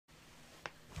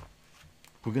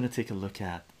we're going to take a look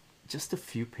at just a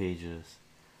few pages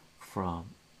from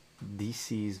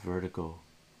DC's Vertigo,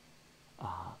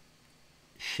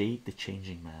 Shade the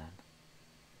Changing Man,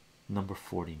 number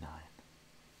 49.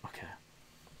 Okay,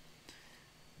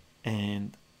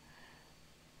 and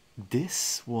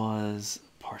this was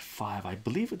part 5. I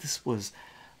believe this was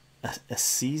a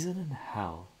season in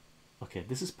hell. Okay,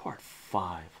 this is part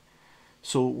 5,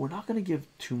 so we're not going to give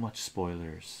too much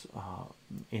spoilers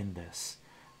in this.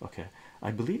 Okay,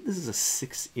 I believe this is a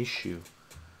 6 issue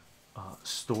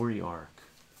story arc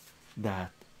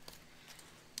that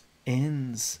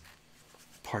ends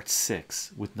part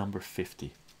 6 with number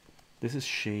 50. This is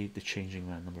Shade the Changing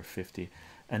Man, number 50,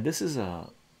 and this is a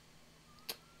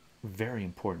very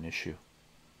important issue.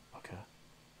 Okay,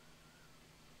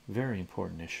 very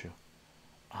important issue.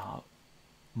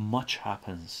 Much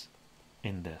happens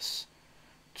in this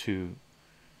to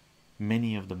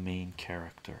many of the main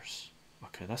characters.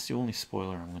 Okay, that's the only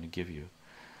spoiler I'm going to give you.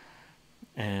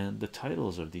 And the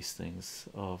titles of these things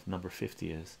of number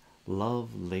 50 is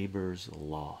Love Labors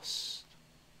Lost.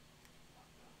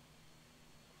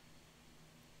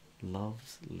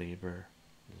 Love's Labor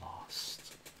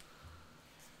Lost.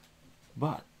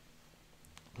 But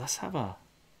let's have a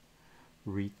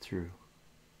read through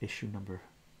issue number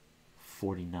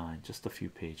 49, just a few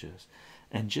pages.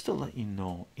 And just to let you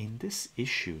know, in this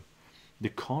issue, the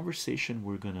conversation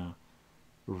we're gonna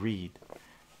read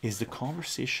is the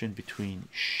conversation between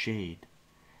Shade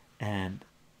and,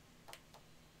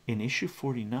 in issue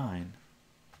 49,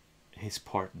 his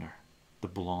partner, the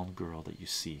blonde girl that you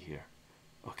see here.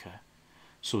 Okay,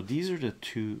 so these are the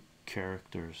two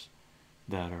characters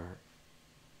that are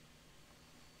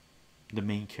the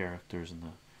main characters in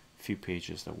the few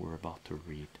pages that we're about to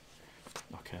read.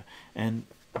 Okay, and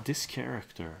this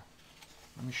character,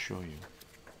 let me show you,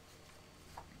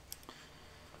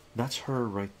 that's her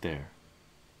right there.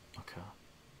 Okay,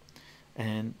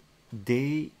 and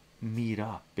they meet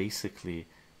up basically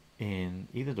in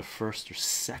either the first or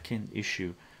second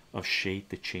issue of Shade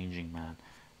the Changing Man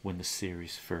when the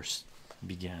series first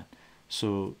began.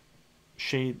 So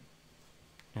Shade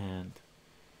and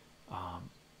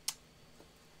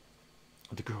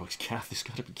the girl is Kathy. It's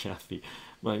got to be Kathy.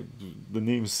 The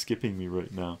name's skipping me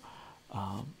right now.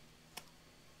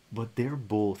 But they're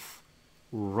both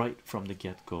right from the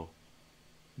get-go.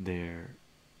 They're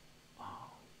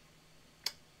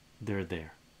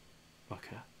there.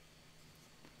 Okay.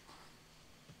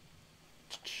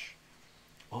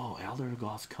 Oh, Elder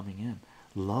Goth's coming in.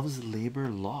 Love's Labor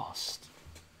Lost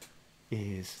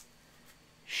is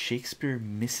Shakespeare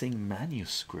missing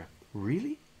manuscript.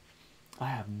 Really? I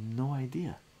have no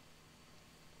idea.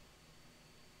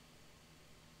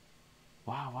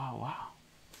 Wow, wow, wow.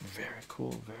 Very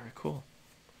cool, very cool.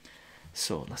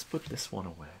 So let's put this one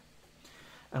away.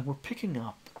 And we're picking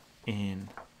up in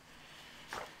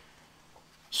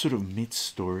sort of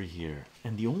mid-story here.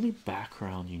 And the only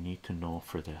background you need to know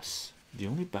for this,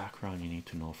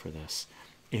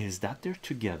 is that they're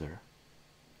together.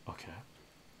 Okay.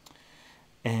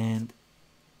 And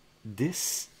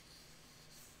this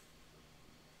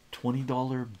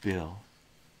 $20 bill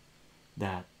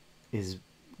that is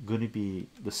going to be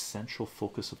the central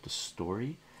focus of the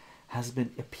story has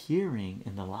been appearing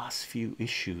in the last few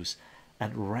issues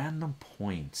at random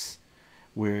points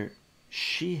where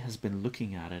she has been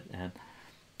looking at it and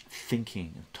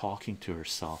thinking and talking to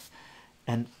herself.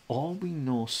 And all we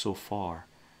know so far,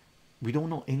 we don't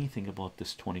know anything about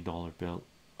this $20 bill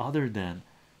other than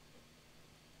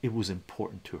it was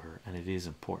important to her, and it is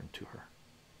important to her.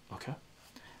 Okay,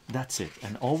 that's it.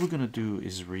 And all we're gonna do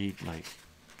is read like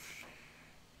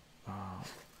I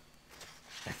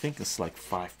think it's like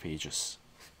 5 pages.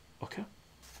 Okay,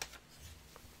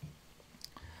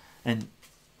 and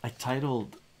I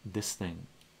titled this thing,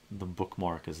 the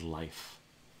bookmark, as Life.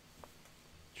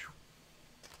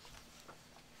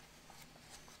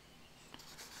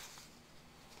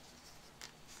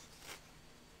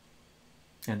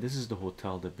 And this is the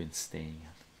hotel they've been staying in.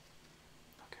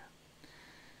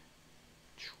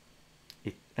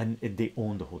 Okay. They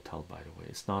own the hotel, by the way.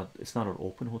 It's not an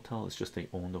open hotel, it's just they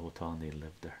own the hotel and they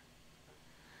live there.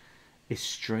 It's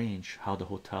strange how the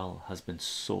hotel has been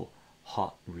so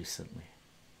hot recently.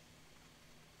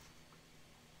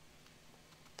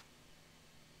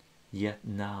 Yet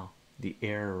now the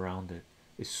air around it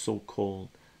is so cold,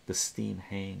 the steam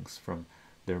hangs from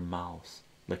their mouths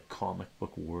like comic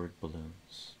book word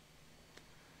balloons.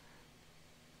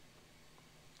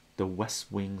 The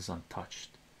west wing's untouched.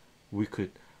 We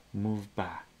could move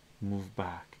back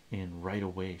in right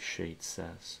away, Shade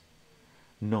says.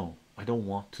 No, I don't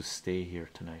want to stay here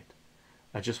tonight.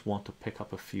 I just want to pick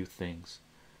up a few things,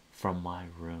 from my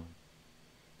room.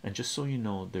 And just so you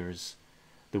know, there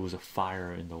was a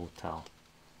fire in the hotel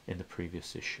in the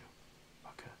previous issue.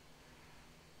 Okay.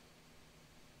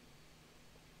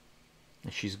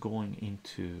 And she's going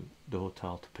into the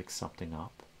hotel to pick something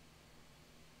up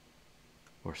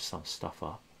or some stuff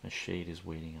up, and Shade is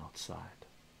waiting outside.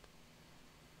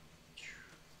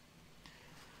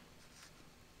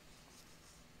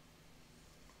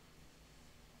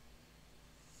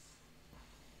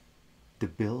 The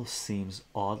bill seems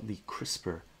oddly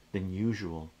crisper than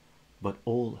usual, but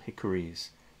old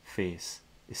Hickory's face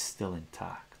is still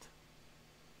intact.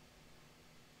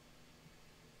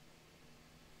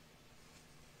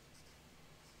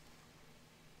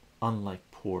 Unlike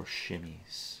poor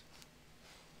Shimmy's.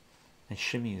 And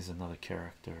Shimmy is another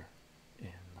character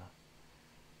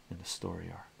in the story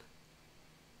arc.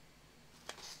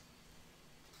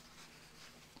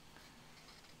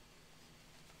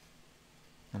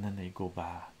 And then they go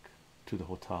back to the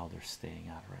hotel they're staying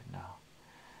at right now.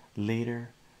 Later,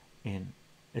 in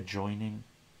adjoining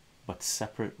but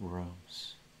separate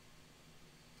rooms,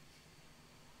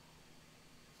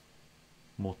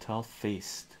 motel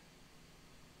faced,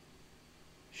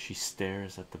 she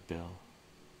stares at the bill.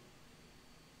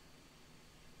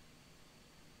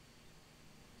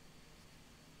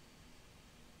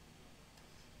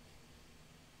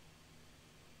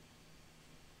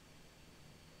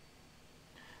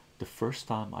 The first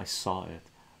time I saw it,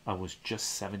 I was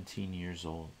just 17 years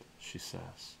old, she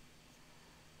says.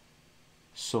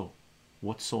 So,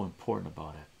 what's so important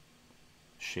about it?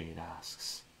 Shade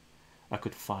asks. I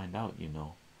could find out, you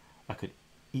know. I could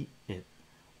eat it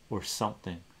or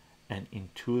something and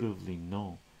intuitively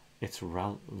know its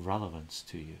relevance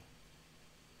to you.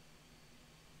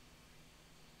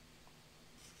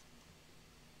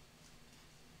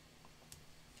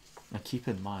 Now keep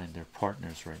in mind they're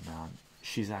partners right now.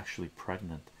 She's actually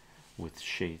pregnant with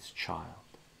Shade's child.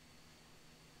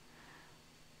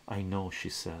 I know, she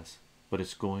says, but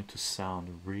it's going to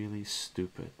sound really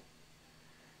stupid.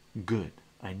 Good,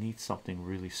 I need something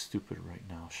really stupid right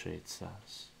now, Shade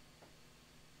says.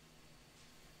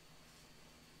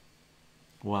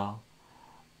 Well,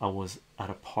 I was at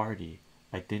a party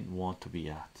I didn't want to be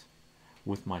at,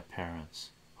 with my parents,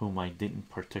 whom I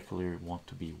didn't particularly want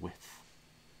to be with.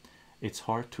 It's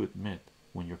hard to admit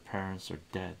when your parents are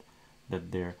dead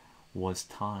that there was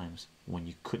times when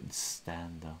you couldn't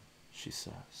stand them, she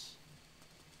says,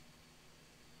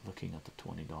 looking at the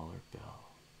 $20 bill.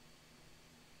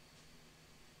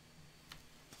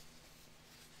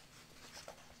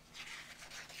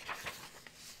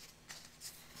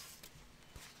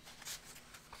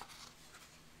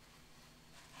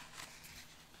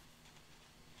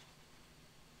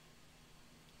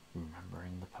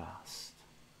 Remembering the past.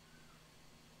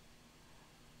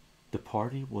 The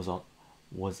party was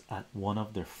at one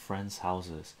of their friends'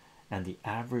 houses, and the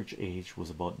average age was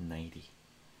about 90.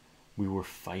 We were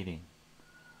fighting.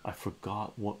 I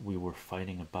forgot what we were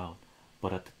fighting about,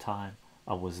 but at the time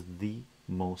I was the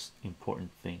most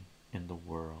important thing in the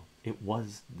world. It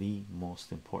was the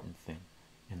most important thing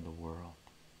in the world.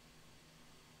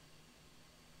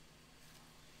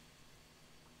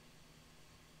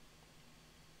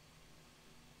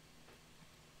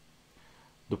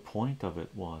 The point of it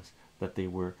was that they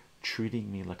were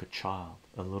treating me like a child,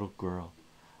 a little girl.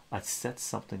 I said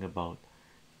something about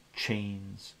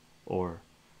chains or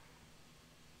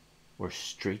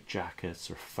straitjackets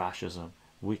or fascism,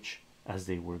 which, as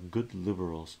they were good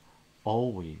liberals,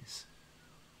 always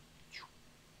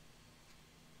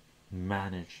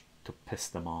managed to piss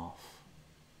them off.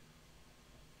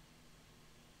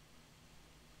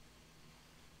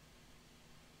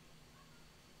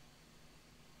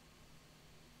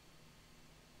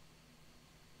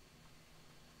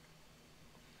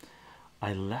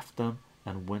 I left them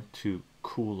and went to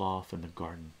cool off in the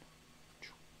garden,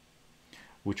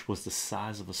 which was the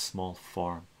size of a small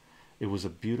farm. It was a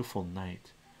beautiful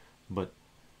night, but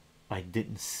I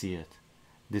didn't see it.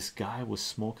 This guy was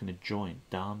smoking a joint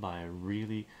down by a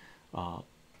really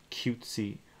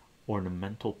cutesy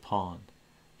ornamental pond.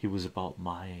 He was about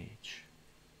my age.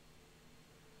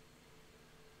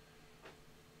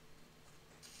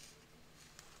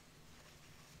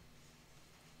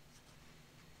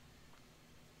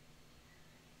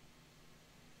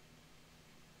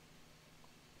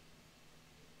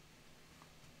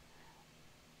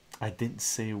 I didn't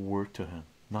say a word to him,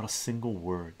 not a single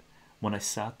word. When I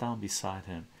sat down beside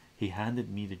him, he handed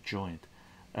me the joint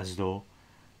as though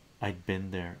I'd been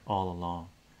there all along.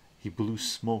 He blew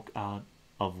smoke out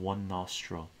of one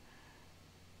nostril,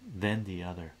 then the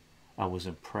other. I was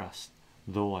impressed,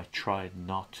 though I tried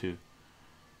not to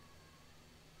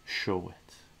show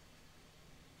it.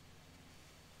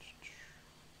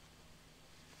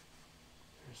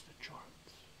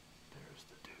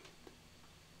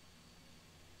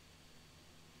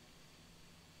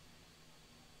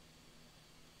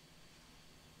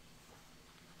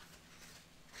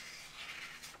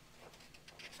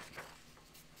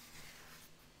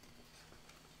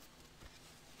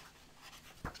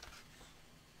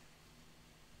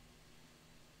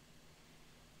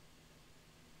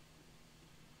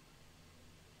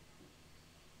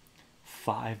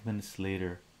 5 minutes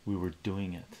later, we were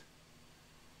doing it.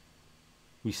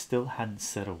 We still hadn't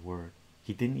said a word.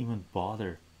 He didn't even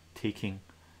bother taking,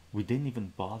 we didn't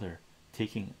even bother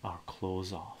taking our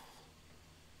clothes off.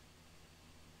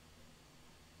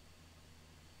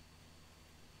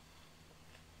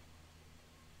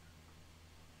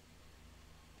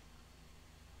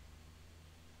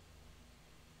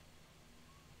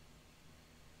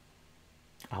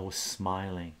 I was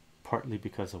smiling, partly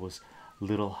because I was a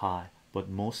little high, but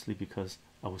mostly because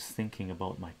I was thinking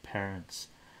about my parents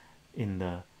in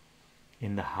the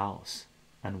house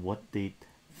and what they'd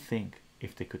think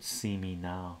if they could see me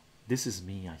now. This is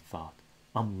me, I thought.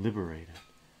 I'm liberated.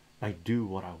 I do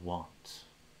what I want,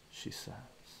 she says.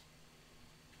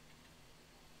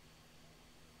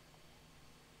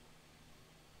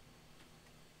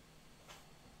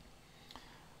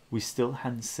 We still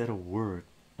hadn't said a word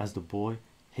as the boy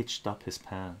hitched up his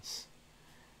pants.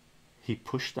 He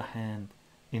pushed a hand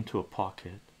into a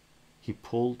pocket. He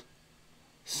pulled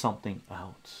something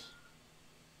out.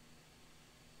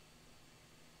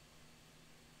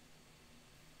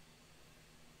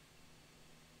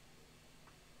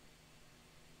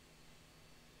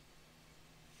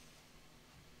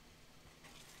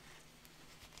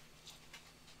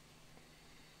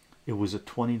 It was a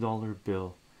 $20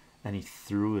 bill, and he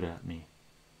threw it at me.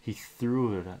 He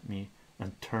threw it at me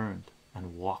and turned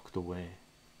and walked away.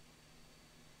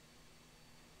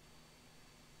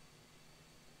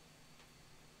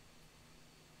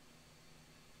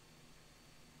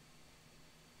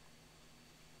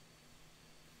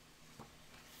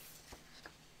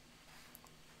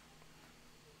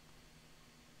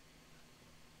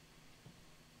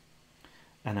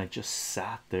 And I just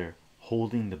sat there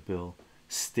holding the bill,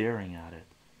 staring at it,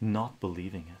 not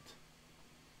believing it.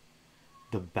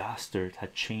 The bastard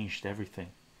had changed everything.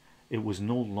 It was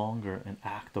no longer an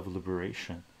act of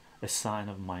liberation, a sign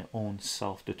of my own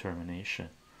self-determination.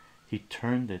 He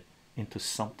turned it into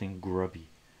something grubby.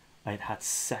 I'd had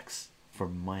sex for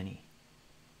money.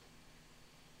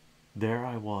 There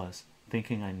I was,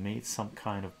 thinking I made some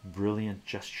kind of brilliant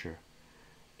gesture,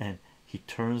 and he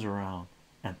turns around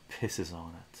and pisses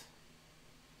on it.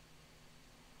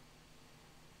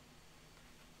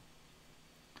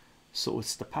 So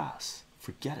it's the past.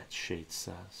 Forget it, Shade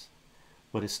says.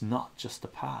 But it's not just the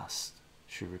past,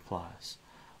 she replies.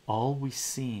 All we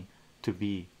seem to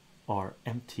be are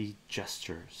empty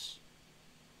gestures.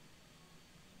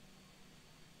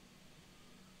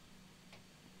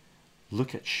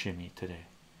 Look at Shimmy today.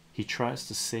 He tries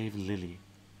to save Lily,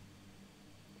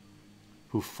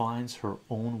 who finds her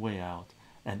own way out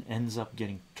and ends up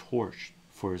getting torched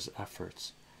for his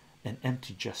efforts. An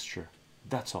empty gesture,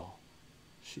 that's all,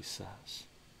 she says.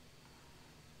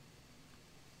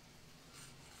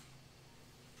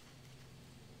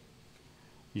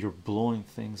 You're blowing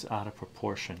things out of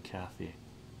proportion, Kathy.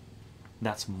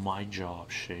 That's my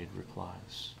job, Shade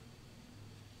replies.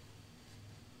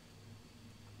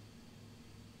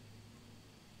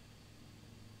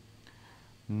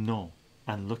 No,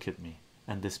 and look at me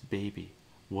and this baby.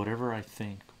 Whatever I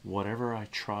think, whatever I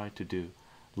try to do,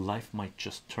 life might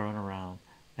just turn around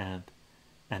and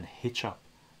hitch up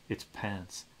its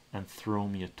pants and throw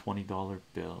me a $20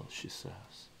 bill, she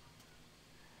says.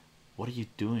 What are you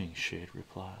doing? Shade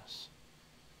replies.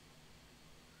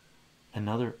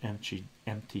 Another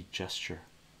empty gesture.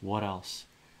 What else?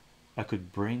 I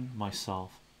could bring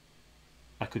myself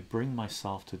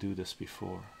to do this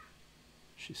before,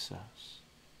 she says.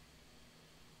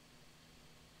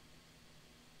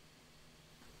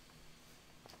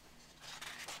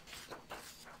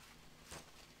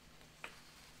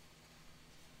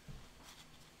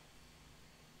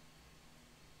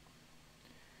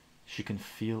 She can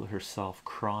feel herself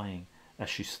crying as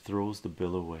she throws the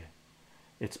bill away.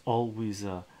 It's always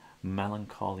a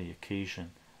melancholy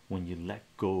occasion when you let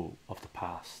go of the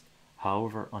past,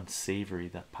 however unsavory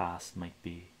that past might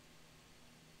be.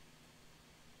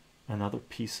 Another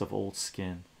piece of old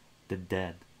skin, the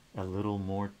dead, a little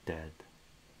more dead.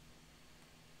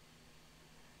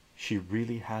 She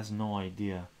really has no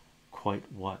idea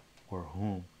quite what or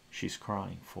whom she's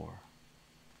crying for.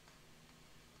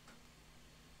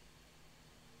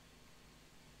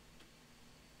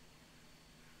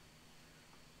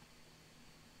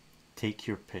 Take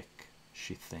your pick,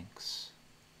 she thinks.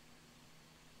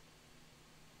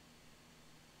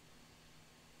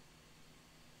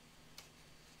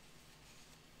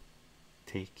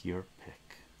 Take your pick.